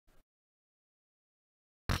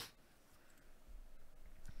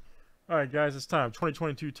All right, guys, it's time.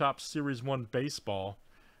 2022 Topps Series 1 Baseball.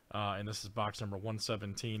 And this is box number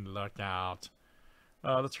 117. Look out.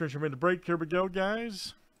 Let's finish the break. Here we go,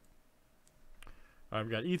 guys. All right,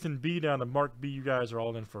 we got Ethan B down to Mark B. You guys are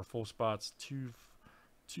all in for full spots. 2,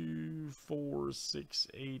 4, 6,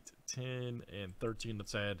 8, 10, and 13.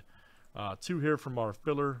 Let's add 2 here from our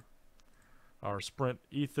filler, our sprint.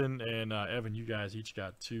 Ethan and Evan, you guys each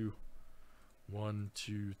got 2. 1,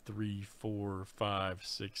 2, 3, 4, 5,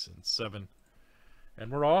 6, and 7. And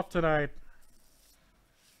we're off tonight.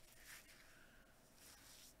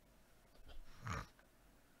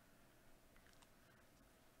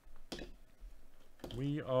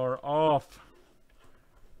 We are off.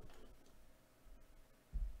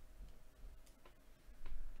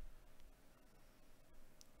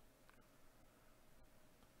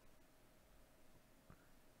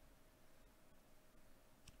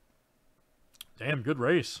 Damn, good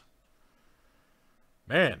race.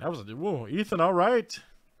 Man, that was a... Whoa, Ethan, all right.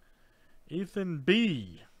 Ethan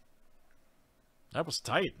B. That was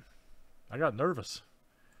tight. I got nervous.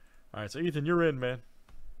 All right, so Ethan, you're in, man.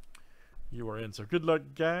 You are in. So good luck,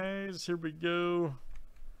 guys. Here we go.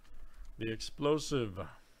 The explosive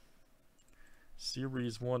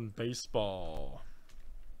Series 1 Baseball.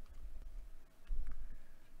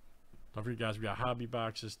 Don't forget, guys, we got hobby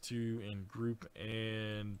boxes too, and group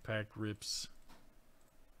and pack rips.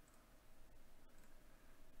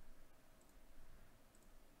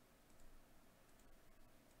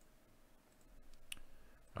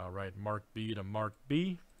 All right, Mark B to Mark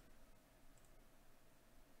B.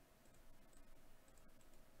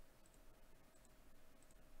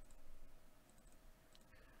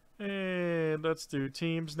 And let's do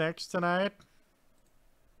teams next tonight.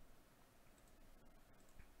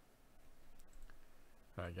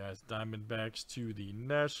 All right, guys, Diamondbacks to the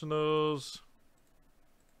Nationals.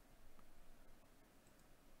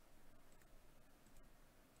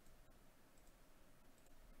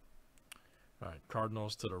 All right,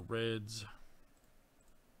 Cardinals to the Reds.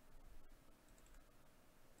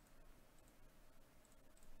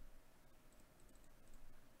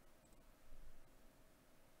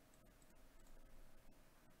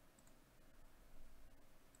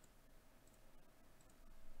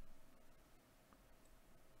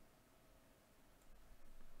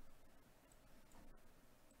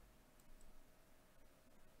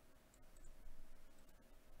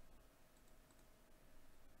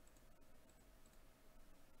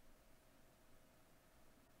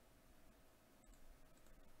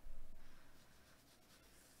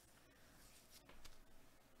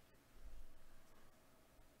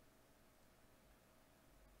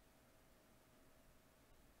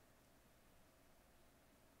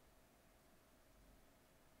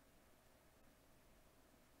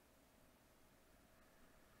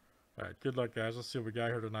 All right, good luck, guys. Let's see what we got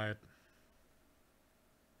here tonight.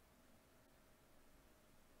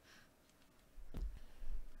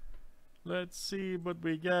 Let's see what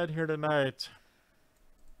we got here tonight.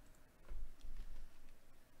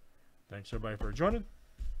 Thanks, everybody, for joining.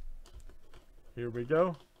 Here we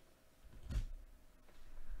go.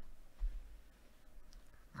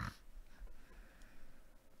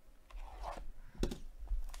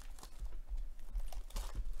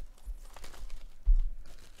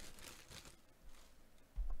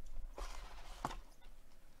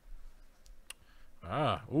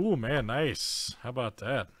 Ooh, man, nice. How about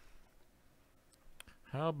that?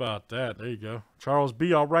 How about that? There you go. Charles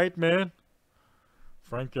B, all right, man.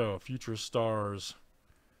 Franco, Future Stars.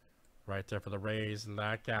 Right there for the Rays.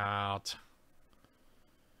 Look out.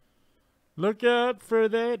 Look out for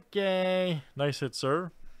that guy. Nice hit,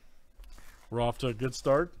 sir. We're off to a good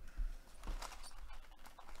start.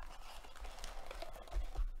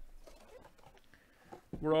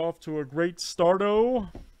 We're off to a great start-o.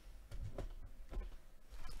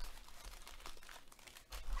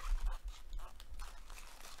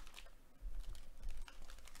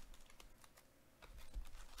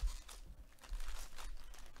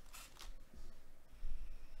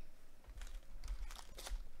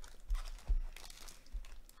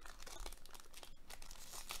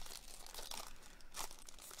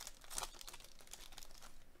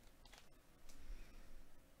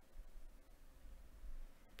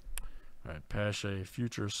 All right, Pache,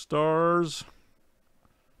 Future Stars.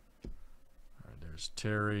 All right, there's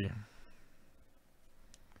Terry.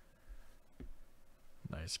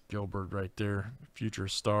 Nice Gilbert right there. Future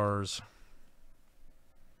Stars.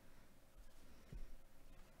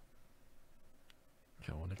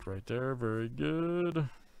 Kelenic right there. Very good.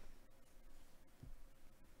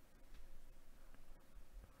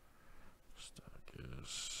 Stock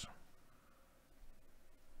is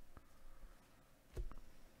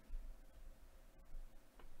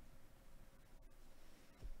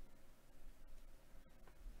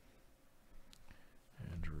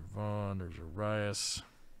There's Urias.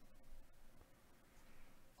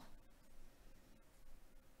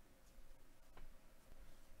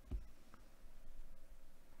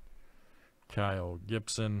 Kyle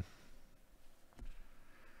Gibson.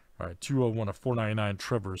 All right, 201 of 499.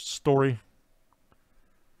 Trevor Story.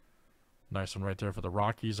 Nice one right there for the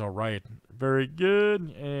Rockies. All right, very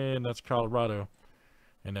good. And that's Colorado.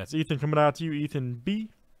 And that's Ethan coming out to you, Ethan B.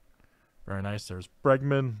 Very nice. There's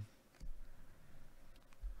Bregman.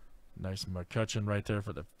 Nice McCutcheon right there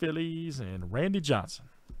for the Phillies. And Randy Johnson.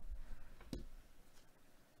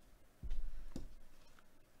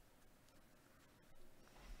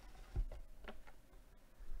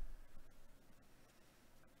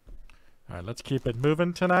 All right, let's keep it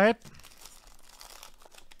moving tonight.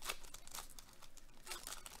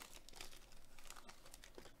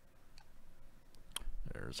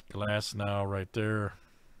 There's Glass now right there.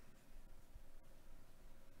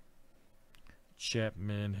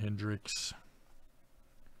 Chapman, Hendricks.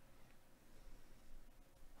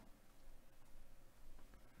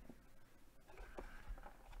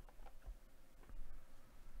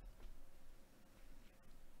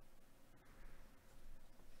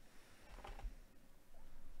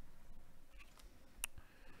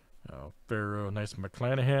 Oh, Farrow, nice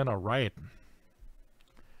McClanahan. All right.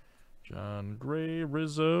 John Gray,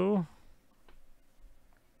 Rizzo.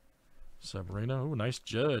 Severino. Ooh, nice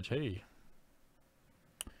Judge. Hey.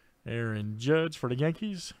 Aaron Judge for the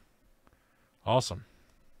Yankees. Awesome.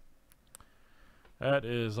 That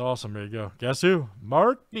is awesome. There you go. Guess who?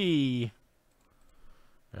 Marty.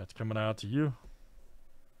 That's coming out to you.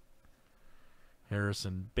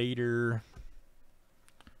 Harrison Bader.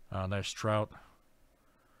 Nice Trout.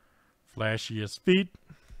 Flashiest feet.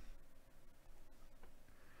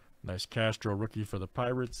 Nice Castro rookie for the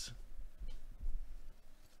Pirates.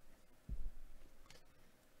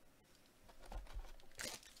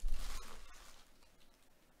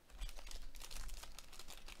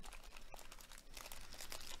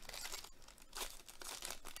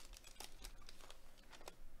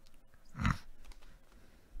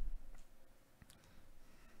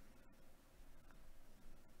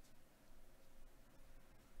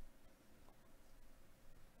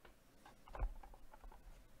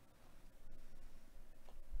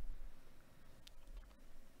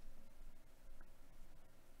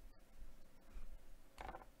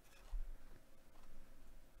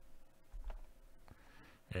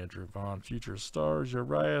 Andrew Vaughn, Future Stars,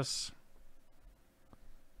 Urias.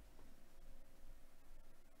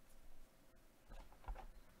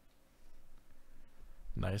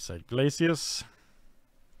 Nice Iglesias.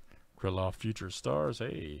 Krylov, Future Stars.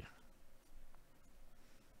 Hey.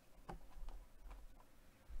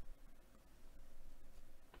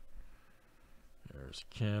 There's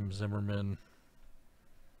Kim Zimmerman.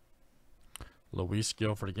 Luis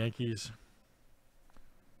Gill for the Yankees.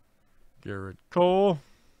 Garrett Cole.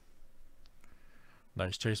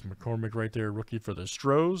 Nice Chase McCormick right there, rookie for the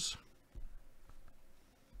Stros.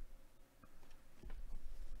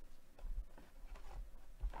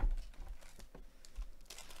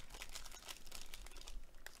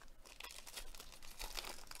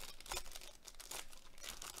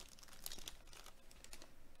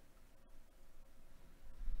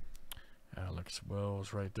 Alex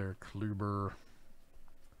Wells right there, Kluber.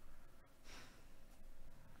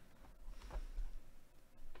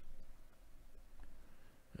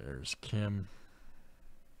 There's Kim.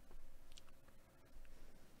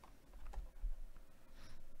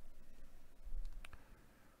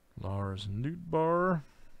 Lars Nootbaar.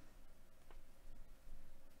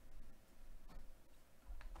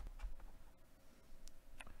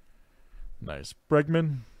 Nice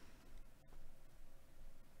Bregman.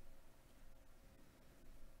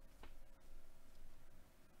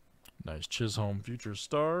 Nice Chisholm, Future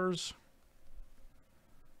Stars.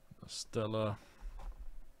 Stella.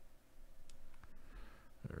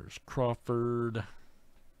 There's Crawford.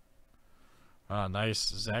 Nice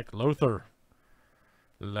Zach Lothar.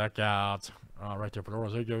 Look out. Right there for the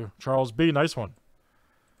Orioles. There you go. Charles B. Nice one.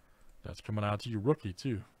 That's coming out to you. Rookie,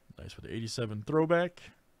 too. Nice for the 87 throwback.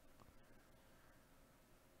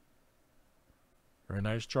 Very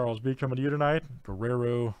nice. Charles B. coming to you tonight.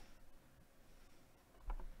 Guerrero.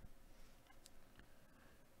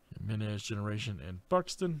 Jimenez, Generation, and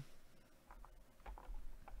Buxton.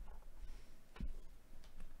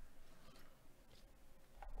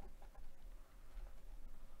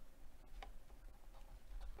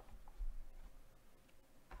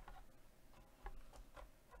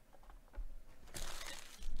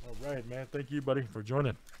 All right, man. Thank you, buddy, for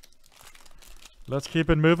joining. Let's keep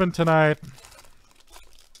it moving tonight.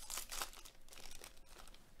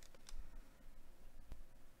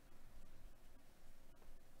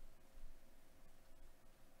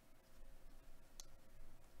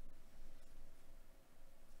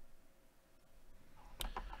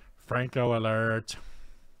 Franco alert.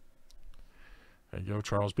 There you go,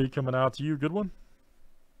 Charles B. Coming out to you. Good one.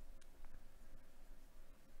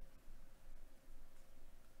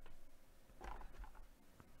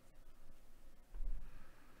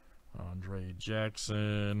 Andre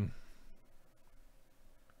Jackson.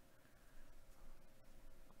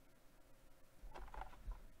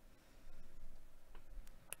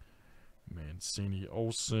 Mancini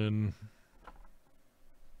Olsen.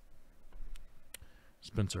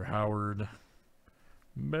 Spencer Howard.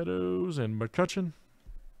 Meadows and McCutcheon.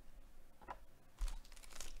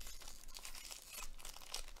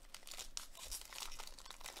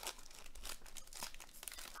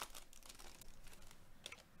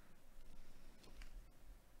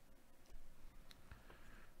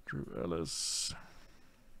 Drew Ellis.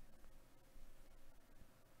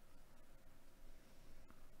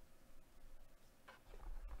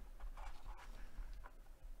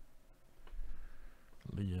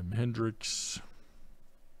 Liam Hendricks.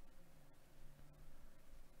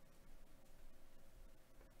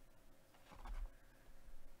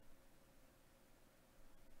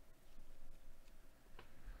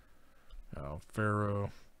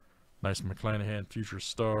 Farrow. Nice McClanahan Future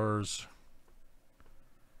Stars.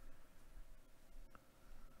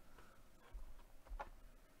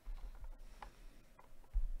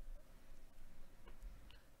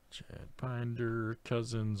 Chad Pinder,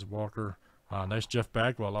 Cousins, Walker. Nice Jeff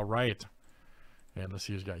Bagwell. All right. And let's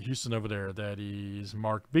see who's got Houston over there. That is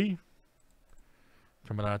Mark B.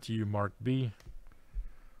 Coming out to you, Mark B.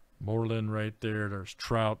 Moreland right there. There's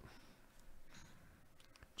Trout.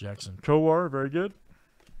 Jackson Kowar. Very good.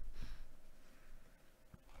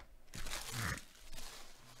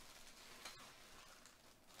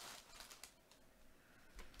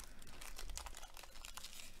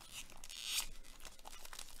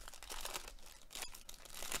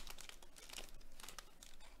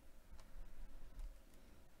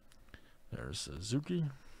 There's Suzuki.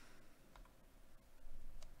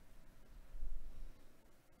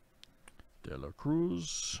 De La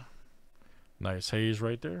Cruz. Nice Hayes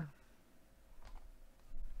right there.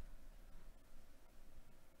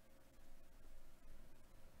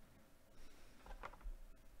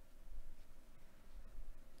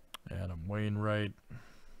 Adam Wainwright.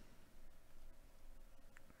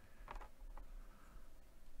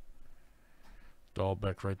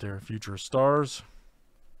 Dahlbeck right there. Future Stars.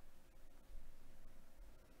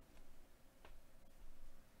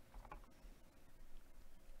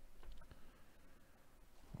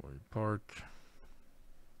 Park.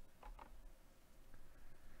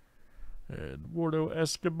 Eduardo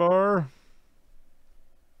Escobar.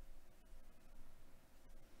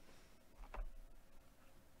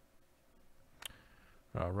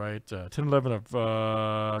 All right. 10-11 of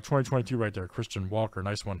 2022 right there. Christian Walker.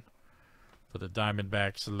 Nice one for the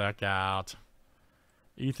Diamondbacks. Look out.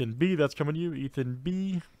 Ethan B. That's coming to you. Ethan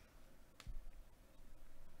B.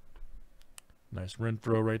 Nice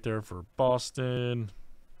Renfroe right there for Boston.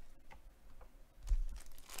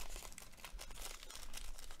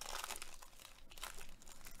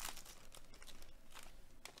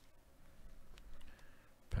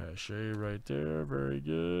 Pache right there. Very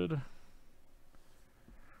good.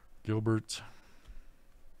 Gilbert.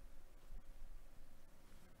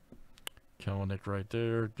 Kelenic right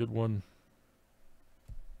there. Good one.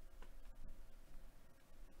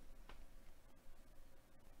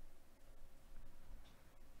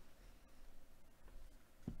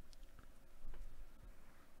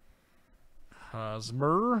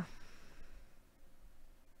 Hosmer.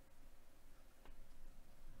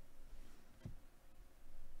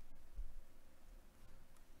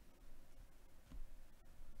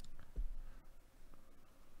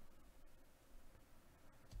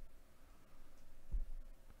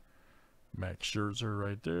 Max Scherzer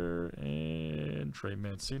right there. And Trey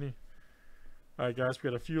Mancini. All right, guys. We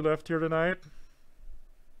got a few left here tonight.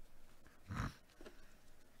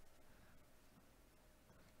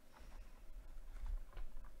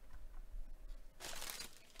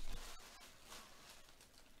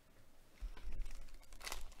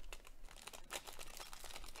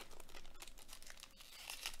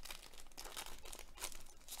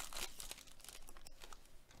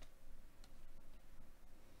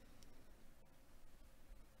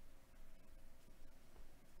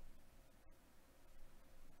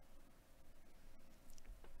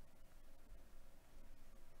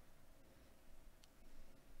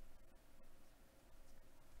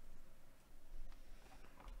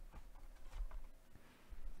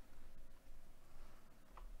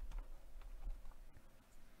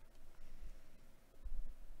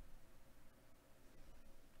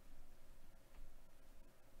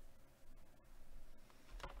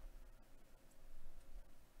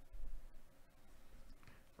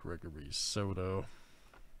 Gregory Soto.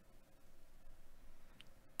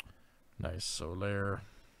 Nice Soler.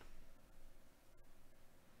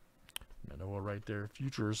 Manoa right there.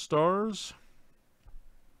 Future Stars.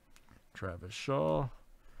 Travis Shaw.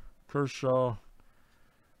 Kershaw.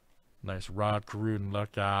 Nice Rod Caruden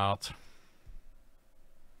luck out.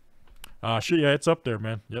 Shit, yeah, it's up there,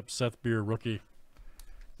 man. Yep, Seth Beer, rookie.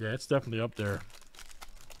 Yeah, it's definitely up there.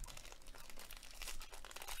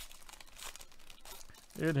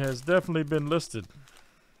 It has definitely been listed.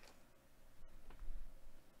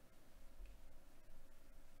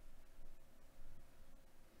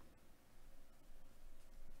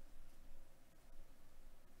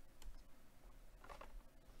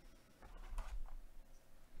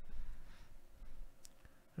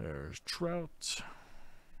 There's Trout.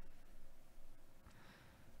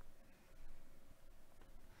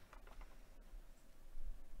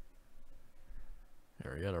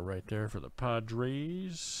 Arrieta right there for the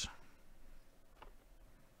Padres.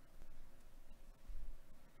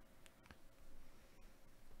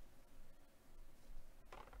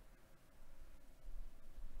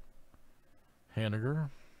 Haniger.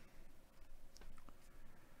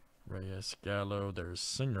 Reyes, Gallo. There's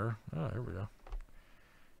Singer. Oh, here we go.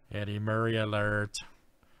 Eddie Murray alert.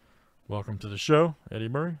 Welcome to the show, Eddie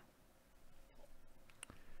Murray.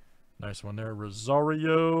 Nice one there.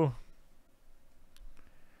 Rosario.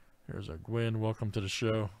 Here's a Gwynn. Welcome to the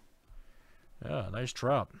show. Yeah, nice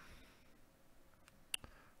Trout.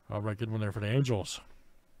 All right, good one there for the Angels.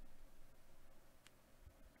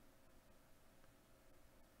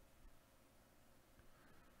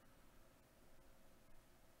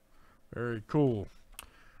 Very cool.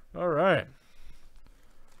 All right.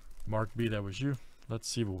 Mark B, that was you. Let's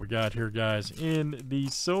see what we got here, guys. In the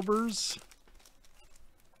silvers.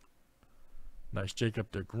 Nice Jacob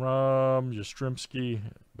deGrom, Yastrzemski,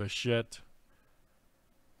 Bichette,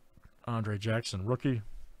 Andre Jackson, rookie.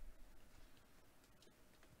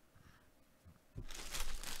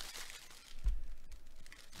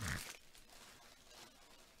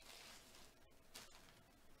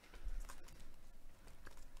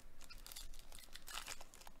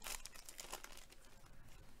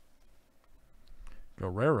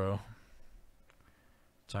 Guerrero,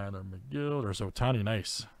 Tyler McGill, there's Ohtani,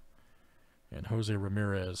 nice, and Jose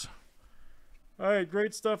Ramirez. All right,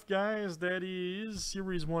 great stuff, guys. That is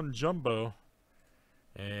Series 1 Jumbo,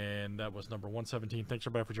 and that was number 117. Thanks,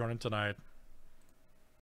 everybody, for joining tonight.